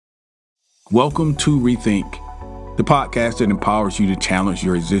Welcome to Rethink, the podcast that empowers you to challenge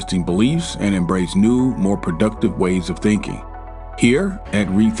your existing beliefs and embrace new, more productive ways of thinking. Here at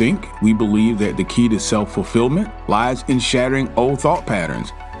Rethink, we believe that the key to self-fulfillment lies in shattering old thought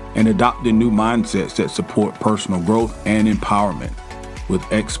patterns and adopting new mindsets that support personal growth and empowerment. With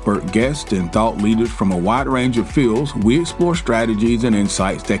expert guests and thought leaders from a wide range of fields, we explore strategies and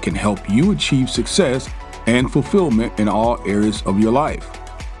insights that can help you achieve success and fulfillment in all areas of your life.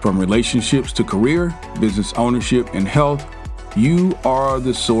 From relationships to career, business ownership, and health, you are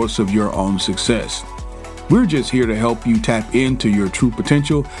the source of your own success. We're just here to help you tap into your true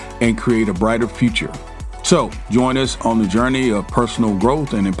potential and create a brighter future. So join us on the journey of personal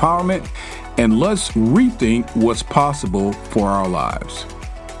growth and empowerment, and let's rethink what's possible for our lives.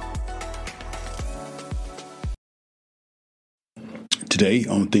 Today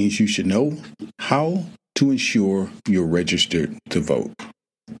on Things You Should Know, how to ensure you're registered to vote.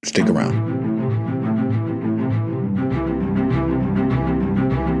 Stick around.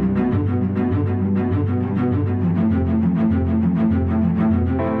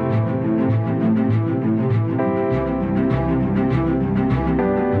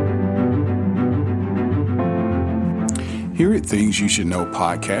 Here at Things You Should Know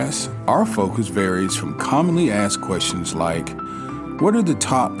podcast, our focus varies from commonly asked questions like, what are the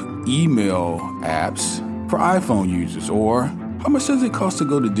top email apps for iPhone users? Or how much does it cost to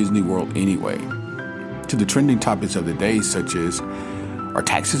go to Disney World anyway? To the trending topics of the day, such as, are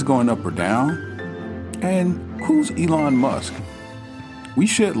taxes going up or down? And who's Elon Musk? We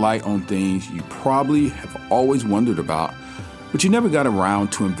shed light on things you probably have always wondered about, but you never got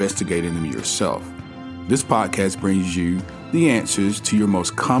around to investigating them yourself. This podcast brings you the answers to your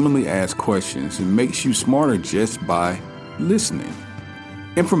most commonly asked questions and makes you smarter just by listening.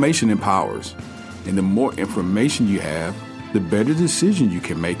 Information empowers, and the more information you have, the better decisions you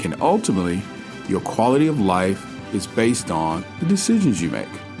can make, and ultimately, your quality of life is based on the decisions you make.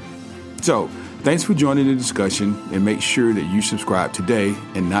 So, thanks for joining the discussion, and make sure that you subscribe today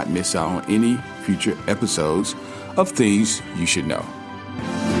and not miss out on any future episodes of Things You Should Know.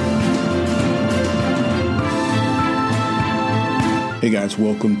 Hey guys,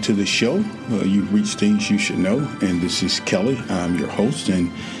 welcome to the show. You've reached Things You Should Know, and this is Kelly. I'm your host, and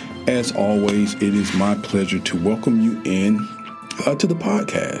as always, it is my pleasure to welcome you in to the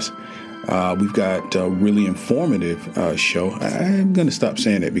podcast. We've got a really informative show. I'm going to stop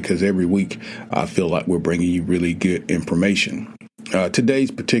saying that because every week I feel like we're bringing you really good information. Today's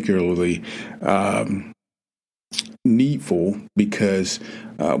particularly needful because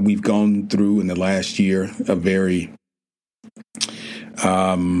we've gone through in the last year a very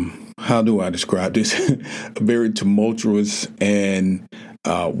how do I describe this? A very tumultuous and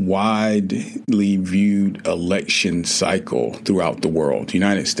widely viewed election cycle throughout the world. The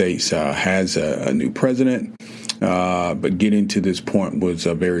United States has a new president, but getting to this point was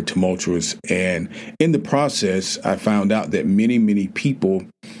very tumultuous. And in the process, I found out that many people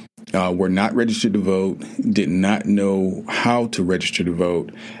were not registered to vote, did not know how to register to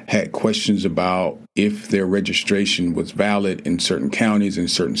vote, had questions about if their registration was valid in certain counties, in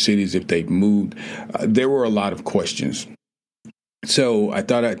certain cities, if they've moved. There were a lot of questions. So I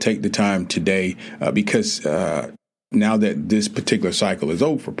thought I'd take the time today because now that this particular cycle is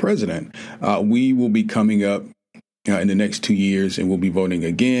over for president, we will be coming up in the next 2 years and we'll be voting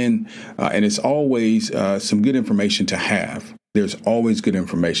again. And it's always some good information to have. There's always good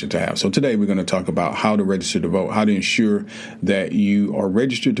information to have. So today we're going to talk about how to register to vote, how to ensure that you are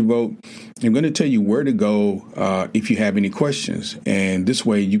registered to vote. I'm going to tell you where to go if you have any questions. And this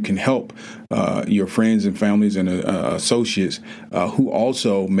way you can help your friends and families and associates who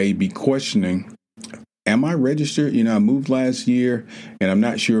also may be questioning, am I registered? I moved last year and I'm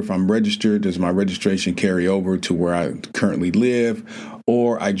not sure if I'm registered. Does my registration carry over to where I currently live?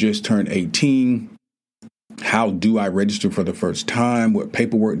 Or I just turned 18. How do I register for the first time? What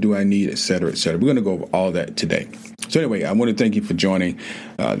paperwork do I need, et cetera, et cetera. We're going to go over all that today. So anyway, I want to thank you for joining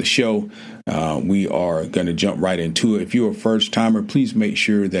the show. We are going to jump right into it. If you're a first timer, please make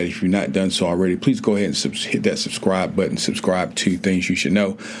sure that if you've not done so already, please go ahead and hit that subscribe button, subscribe to Things You Should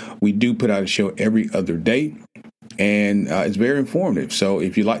Know. We do put out a show every other day. And it's very informative. So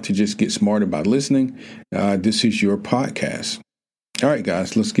if you'd like to just get smarter by listening, this is your podcast. All right,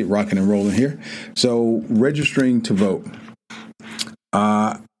 guys, let's get rocking and rolling here. So registering to vote.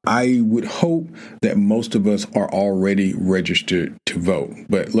 I would hope that most of us are already registered to vote.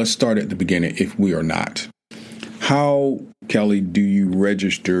 But let's start at the beginning if we are not. How, Kelly, do you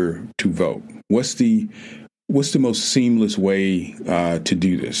register to vote? What's the most seamless way to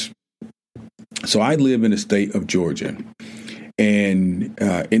do this? So I live in the state of Georgia. And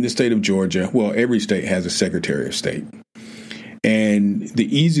in the state of Georgia, well, every state has a Secretary of State. And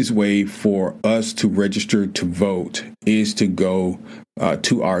the easiest way for us to register to vote is to go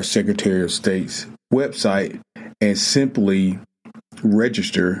to our Secretary of State's website and simply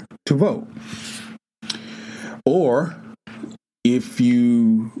register to vote. Or if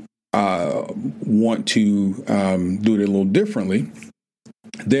you want to do it a little differently,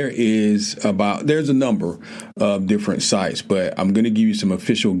 there's a number of different sites, but I'm going to give you some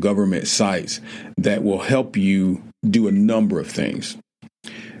official government sites that will help you do a number of things.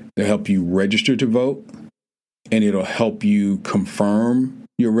 They'll help you register to vote, and it'll help you confirm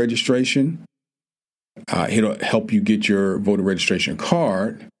your registration. It'll help you get your voter registration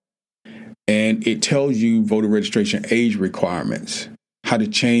card, and it tells you voter registration age requirements, how to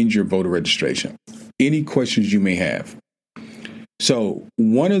change your voter registration, any questions you may have. So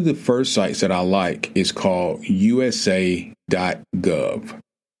one of the first sites that I like is called USA.gov.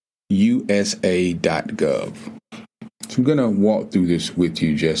 USA.gov. So I'm going to walk through this with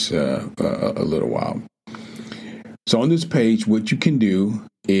you just a little while. So on this page, what you can do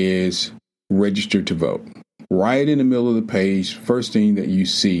is register to vote. Right in the middle of the page, first thing that you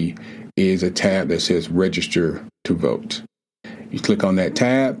see is a tab that says register to vote. You click on that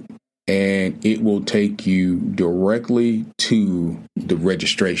tab, and it will take you directly to the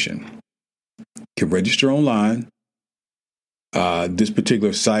registration. You can register online. This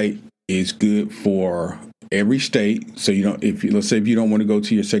particular site is good for every state. So let's say if you don't want to go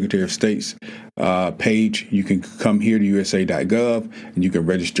to your Secretary of State's page, you can come here to USA.gov and you can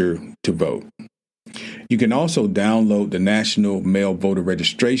register to vote. You can also download the National Mail Voter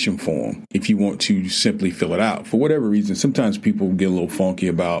Registration Form if you want to simply fill it out. For whatever reason, sometimes people get a little funky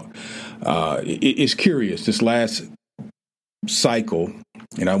about it's curious. This last cycle,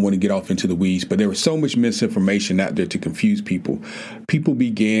 and I want to get off into the weeds, but there was so much misinformation out there to confuse people. People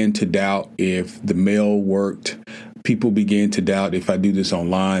began to doubt if the mail worked. People began to doubt if I do this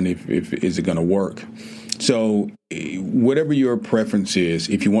online, if is it going to work. So whatever your preference is,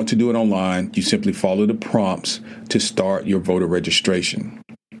 if you want to do it online, you simply follow the prompts to start your voter registration.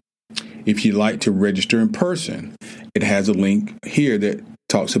 If you'd like to register in person, it has a link here that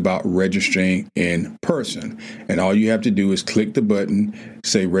talks about registering in person. And all you have to do is click the button,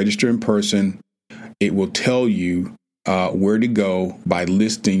 say register in person. It will tell you where to go by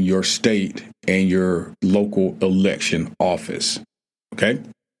listing your state and your local election office. Okay.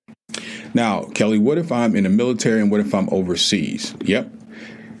 Now, Kelly, what if I'm in the military and what if I'm overseas? Yep.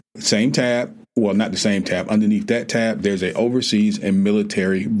 Same tab. Well, not the same tab. Underneath that tab, there's a overseas and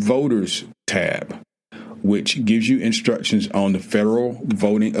military voters tab, which gives you instructions on the federal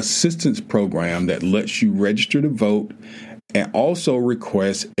voting assistance program that lets you register to vote and also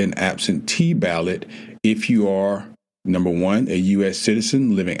request an absentee ballot if you are, number one, a U.S.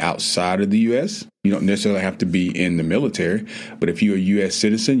 citizen living outside of the U.S. You don't necessarily have to be in the military, but if you're a U.S.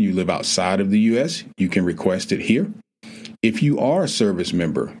 citizen, you live outside of the U.S., you can request it here. If you are a service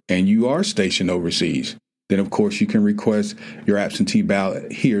member and you are stationed overseas, then of course you can request your absentee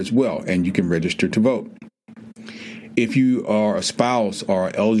ballot here as well, and you can register to vote. If you are a spouse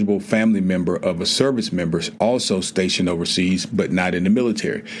or eligible family member of a service member also stationed overseas but not in the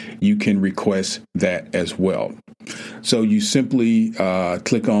military, you can request that as well. So you simply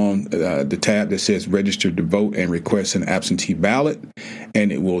click on the tab that says register to vote and request an absentee ballot,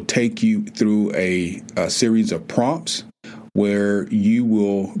 and it will take you through a series of prompts where you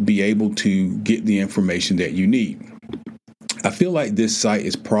will be able to get the information that you need. I feel like this site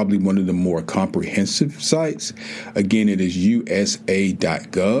is probably one of the more comprehensive sites. Again, it is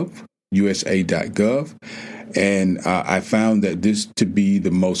USA.gov, USA.gov. And I found that this to be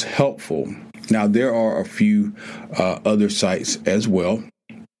the most helpful. Now, there are a few other sites as well.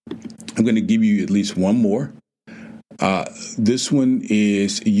 I'm going to give you at least one more. This one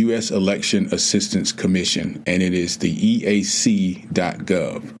is U.S. Election Assistance Commission, and it is the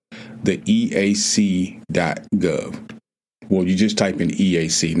EAC.gov, the EAC.gov. Well, you just type in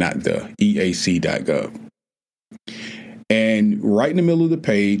EAC, not the EAC.gov. And right in the middle of the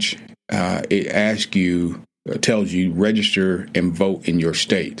page, it tells you register and vote in your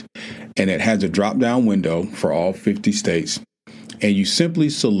state. And it has a drop-down window for all 50 states. And you simply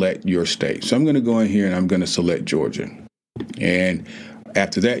select your state. So I'm going to go in here and I'm going to select Georgia. And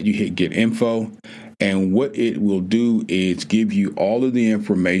after that, you hit Get Info. And what it will do is give you all of the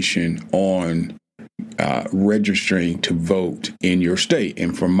information on registering to vote in your state.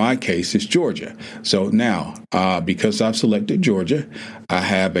 And for my case, it's Georgia. So now, because I've selected Georgia, I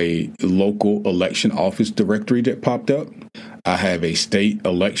have a local election office directory that popped up. I have a state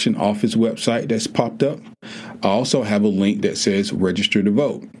election office website that's popped up. I also have a link that says register to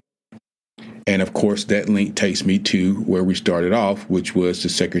vote. And of course, that link takes me to where we started off, which was the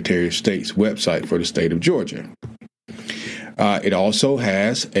Secretary of State's website for the state of Georgia. It also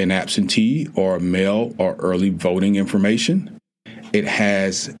has an absentee or mail or early voting information. It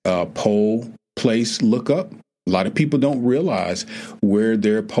has a poll place lookup. A lot of people don't realize where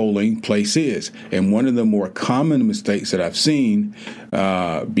their polling place is. And one of the more common mistakes that I've seen,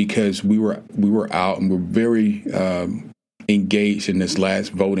 because we were out and we're very engaged in this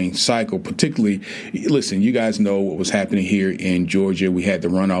last voting cycle, particularly, listen, you guys know what was happening here in Georgia. We had the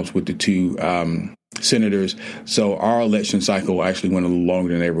runoffs with the two senators. So our election cycle actually went a little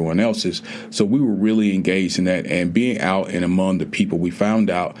longer than everyone else's. So we were really engaged in that, and being out and among the people, we found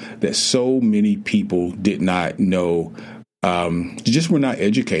out that so many people did not know, just were not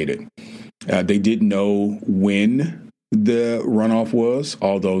educated. They didn't know when the runoff was,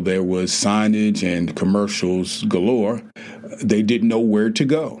 although there was signage and commercials galore. They didn't know where to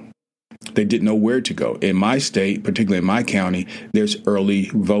go. They didn't know where to go. In my state, particularly in my county, there's early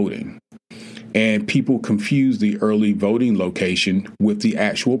voting. And people confuse the early voting location with the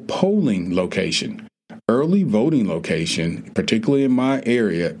actual polling location. Early voting location, particularly in my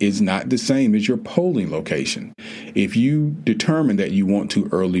area, is not the same as your polling location. If you determine that you want to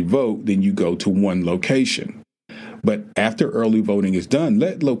early vote, then you go to one location. But after early voting is done,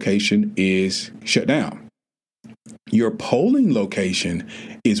 that location is shut down. Your polling location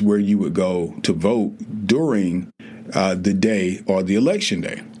is where you would go to vote during the day or the election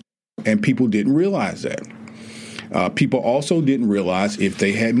day. And people didn't realize that. People also didn't realize if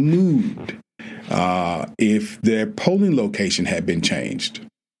they had moved, if their polling location had been changed.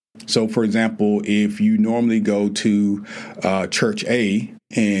 So, for example, if you normally go to Church A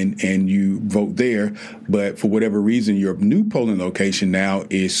and you vote there, but for whatever reason, your new polling location now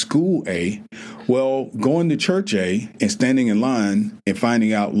is School A, well, going to Church A and standing in line and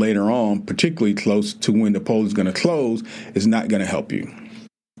finding out later on, particularly close to when the poll is going to close, is not going to help you.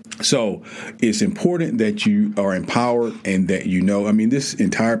 So it's important that you are empowered and that you know. I mean, this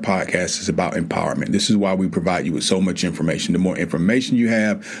entire podcast is about empowerment. This is why we provide you with so much information. The more information you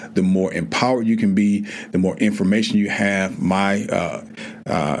have, the more empowered you can be, the more information you have. My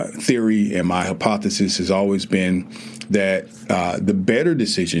theory and my hypothesis has always been that the better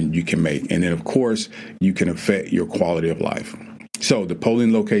decision you can make. And then, of course, you can affect your quality of life. So the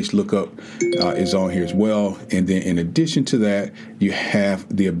polling location lookup is on here as well. And then in addition to that, you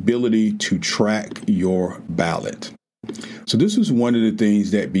have the ability to track your ballot. So this was one of the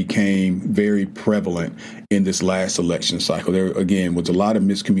things that became very prevalent in this last election cycle. There, again, was a lot of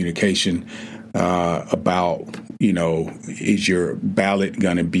miscommunication about, is your ballot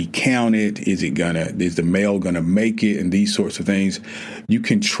going to be counted? Is the mail going to make it? And these sorts of things. You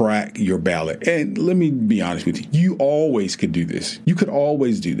can track your ballot. And let me be honest with you. You always could do this. You could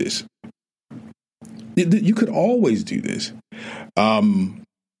always do this. You could always do this.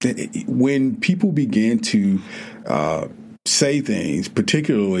 When people begin to say things,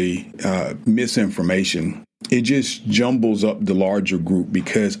 particularly misinformation, it just jumbles up the larger group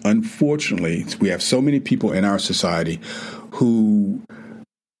because, unfortunately, we have so many people in our society who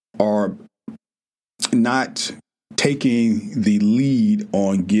are not taking the lead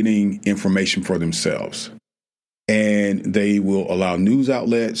on getting information for themselves. And they will allow news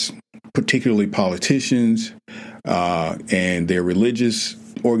outlets, particularly politicians and their religious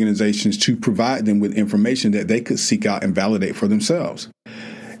organizations, to provide them with information that they could seek out and validate for themselves.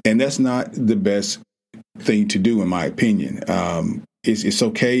 And that's not the best thing to do, in my opinion. It's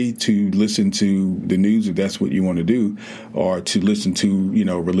okay to listen to the news if that's what you want to do, or to listen to,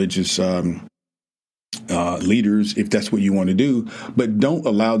 religious leaders if that's what you want to do. But don't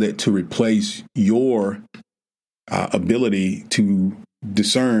allow that to replace your ability to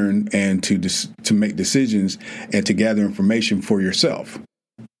discern and to make decisions and to gather information for yourself.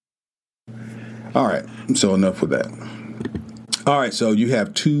 All right. So enough with that. All right. So you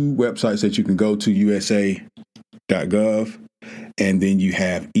have two websites that you can go to, USA.gov, and then you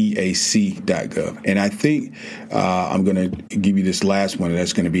have EAC.gov. And I think I'm going to give you this last one, and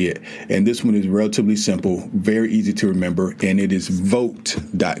that's going to be it. And this one is relatively simple, very easy to remember, and it is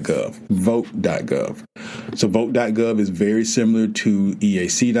vote.gov. Vote.gov. So vote.gov is very similar to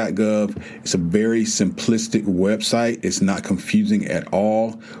EAC.gov. It's a very simplistic website. It's not confusing at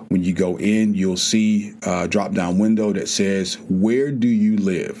all. When you go in, you'll see a drop-down window that says, where do you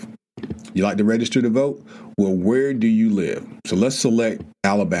live? You like to register to vote? Well, where do you live? So let's select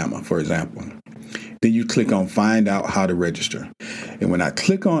Alabama, for example. Then you click on find out how to register. And when I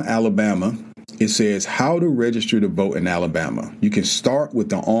click on Alabama, It says how to register to vote in Alabama. You can start with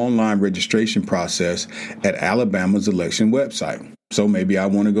the online registration process at Alabama's election website. So maybe I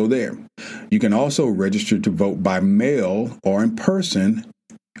want to go there. You can also register to vote by mail or in person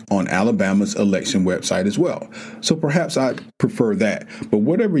on Alabama's election website as well. So perhaps I prefer that. But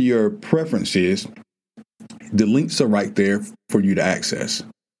whatever your preference is, the links are right there for you to access.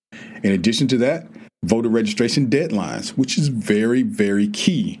 In addition to that, voter registration deadlines, which is very, very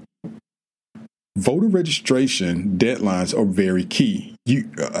key. Voter registration deadlines are very key.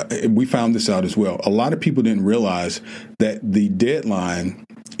 We found this out as well. A lot of people didn't realize that the deadline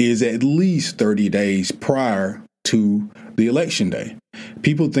is at least 30 days prior to the election day.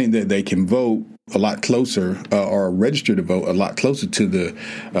 People think that they can vote a lot closer or register to vote a lot closer to the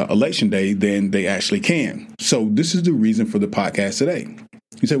election day than they actually can. So this is the reason for the podcast today.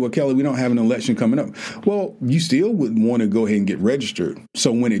 You say, well, Kelly, we don't have an election coming up. Well, you still would want to go ahead and get registered.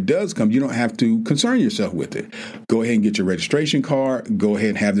 So when it does come, you don't have to concern yourself with it. Go ahead and get your registration card. Go ahead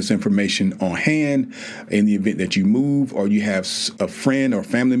and have this information on hand in the event that you move or you have a friend or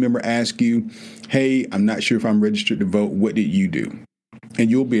family member ask you, hey, I'm not sure if I'm registered to vote. What did you do?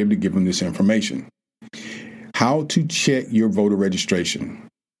 And you'll be able to give them this information. How to check your voter registration.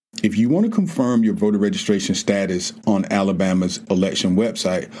 If you want to confirm your voter registration status on Alabama's election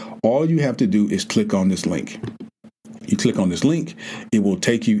website, all you have to do is click on this link. You click on this link, it will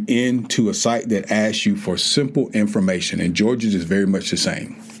take you into a site that asks you for simple information. And Georgia's is very much the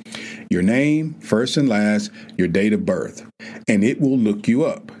same. Your name, first and last, your date of birth, and it will look you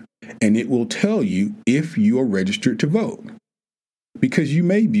up. And it will tell you if you are registered to vote, because you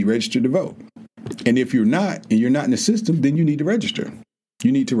may be registered to vote. And if you're not, and you're not in the system, then you need to register.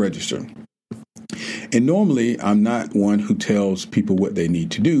 You need to register. And normally, I'm not one who tells people what they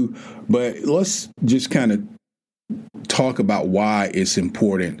need to do, but let's just kind of talk about why it's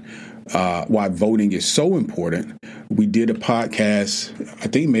important, why voting is so important. We did a podcast, I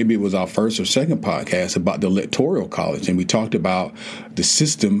think maybe it was our first or second podcast about the Electoral College, and we talked about the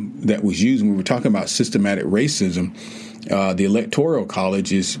system that was used. When we were talking about systematic racism, the Electoral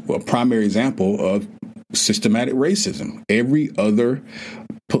College is a primary example of systematic racism. Every other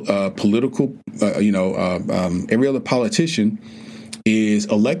every other politician is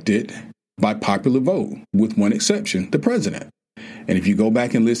elected by popular vote, with one exception, the president. And if you go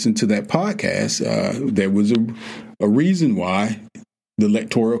back and listen to that podcast, there was a reason why the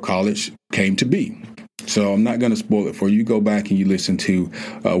Electoral College came to be. So I'm not going to spoil it for you. Go back and you listen to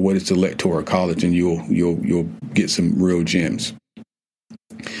what is the Electoral College, and you'll get some real gems.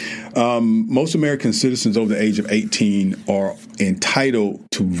 Most American citizens over the age of 18 are entitled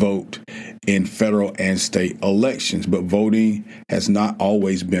to vote in federal and state elections, but voting has not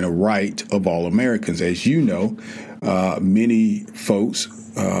always been a right of all Americans. As you know, many folks,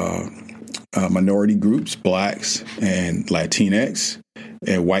 minority groups, blacks and Latinx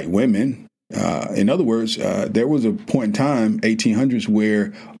and white women, in other words, there was a point in time, 1800s,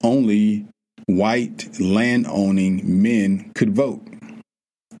 where only white land-owning men could vote.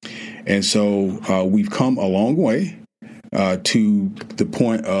 And so we've come a long way to the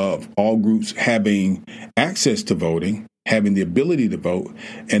point of all groups having access to voting, having the ability to vote.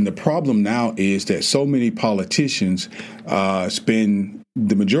 And the problem now is that so many politicians spend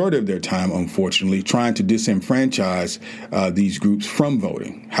the majority of their time, unfortunately, trying to disenfranchise these groups from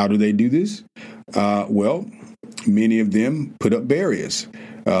voting. How do they do this? Well, many of them put up barriers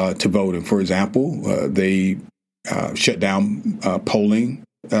to voting. For example, they shut down polling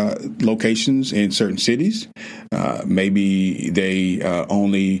locations in certain cities. Maybe they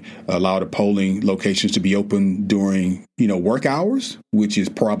only allow the polling locations to be open during, work hours, which is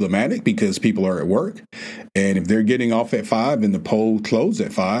problematic because people are at work. And if they're getting off at 5 and the poll closed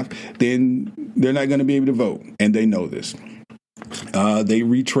at 5, then they're not going to be able to vote. And they know this. They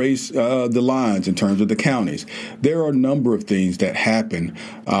retrace the lines in terms of the counties. There are a number of things that happen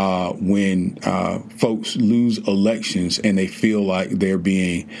when folks lose elections and they feel like they're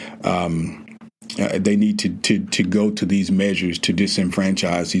being they need to go to these measures to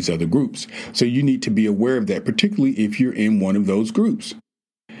disenfranchise these other groups. So you need to be aware of that, particularly if you're in one of those groups.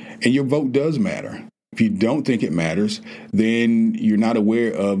 And your vote does matter. If you don't think it matters, then you're not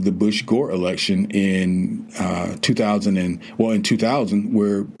aware of the Bush-Gore election in 2000, where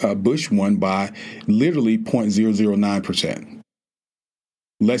Bush won by literally 0.009%,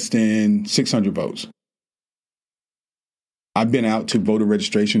 less than 600 votes. I've been out to voter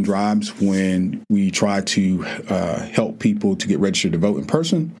registration drives when we try to help people to get registered to vote in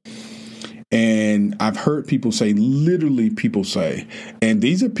person. And I've heard people say, and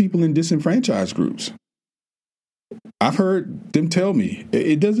these are people in disenfranchised groups. I've heard them tell me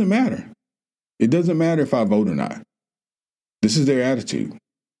it doesn't matter. It doesn't matter if I vote or not. This is their attitude.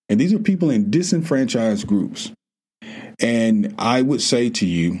 And these are people in disenfranchised groups. And I would say to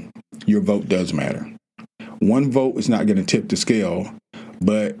you, your vote does matter. One vote is not going to tip the scale.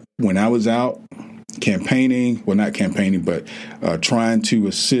 But when I was out campaigning, well, not campaigning, but trying to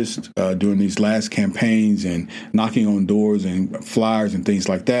assist during these last campaigns and knocking on doors and flyers and things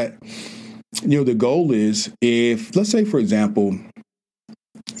like that, the goal is, if, let's say, for example,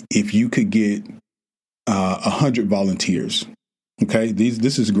 if you could get 100 volunteers, okay,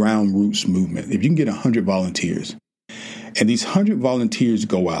 this is ground roots movement. If you can get 100 volunteers, and these 100 volunteers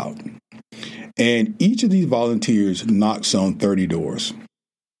go out, and each of these volunteers knocks on 30 doors,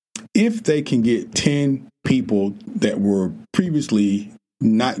 if they can get 10 people that were previously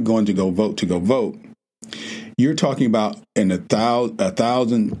not going to go vote, you're talking about a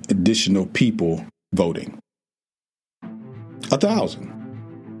 1,000 additional people voting. 1,000.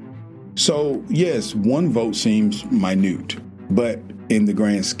 So, yes, one vote seems minute, but in the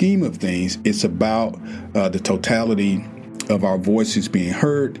grand scheme of things, it's about the totality of our voices being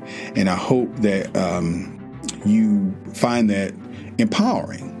heard. And I hope that you find that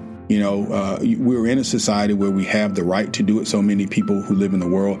empowering. We're in a society where we have the right to do it. So many people who live in the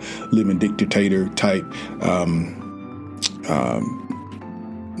world live in dictator type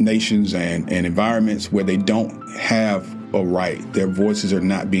nations and environments where they don't have a right. Their voices are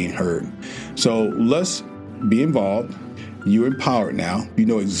not being heard. So let's be involved. You're empowered now. You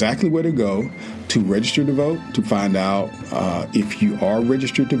know exactly where to go to register to vote, to find out if you are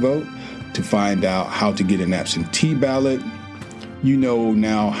registered to vote, to find out how to get an absentee ballot. You know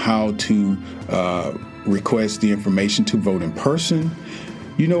now how to request the information to vote in person.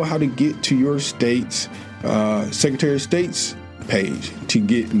 You know how to get to your state's Secretary of State's page to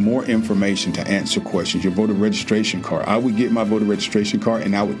get more information to answer questions. Your voter registration card. I would get my voter registration card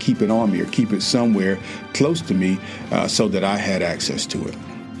and I would keep it on me or keep it somewhere close to me so that I had access to it.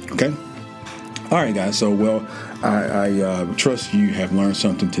 Okay? All right, guys. So, I trust you have learned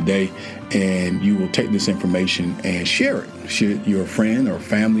something today, and you will take this information and share it. Should your friend or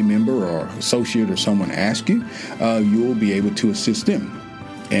family member or associate or someone ask you, you'll be able to assist them.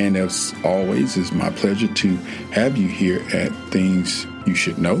 And as always, it's my pleasure to have you here at Things You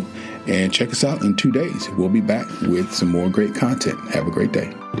Should Know. And check us out in 2 days. We'll be back with some more great content. Have a great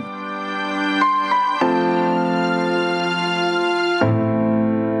day.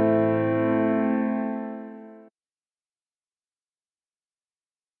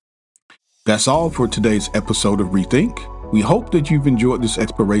 That's all for today's episode of Rethink. We hope that you've enjoyed this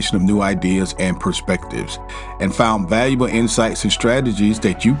exploration of new ideas and perspectives and found valuable insights and strategies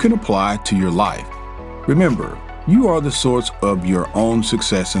that you can apply to your life. Remember, you are the source of your own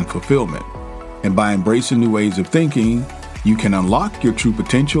success and fulfillment. And by embracing new ways of thinking, you can unlock your true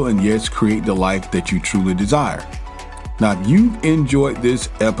potential and, yes, create the life that you truly desire. Now, if you've enjoyed this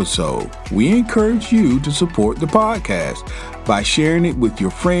episode, we encourage you to support the podcast by sharing it with your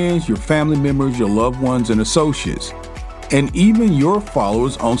friends, your family members, your loved ones, and associates, and even your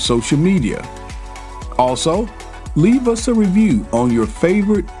followers on social media. Also, leave us a review on your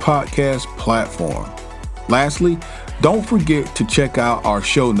favorite podcast platform. Lastly, don't forget to check out our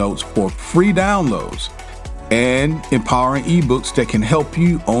show notes for free downloads and empowering ebooks that can help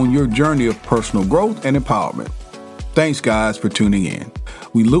you on your journey of personal growth and empowerment. Thanks, guys, for tuning in.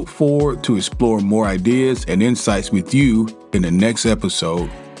 We look forward to exploring more ideas and insights with you in the next episode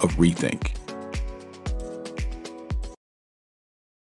of Rethink.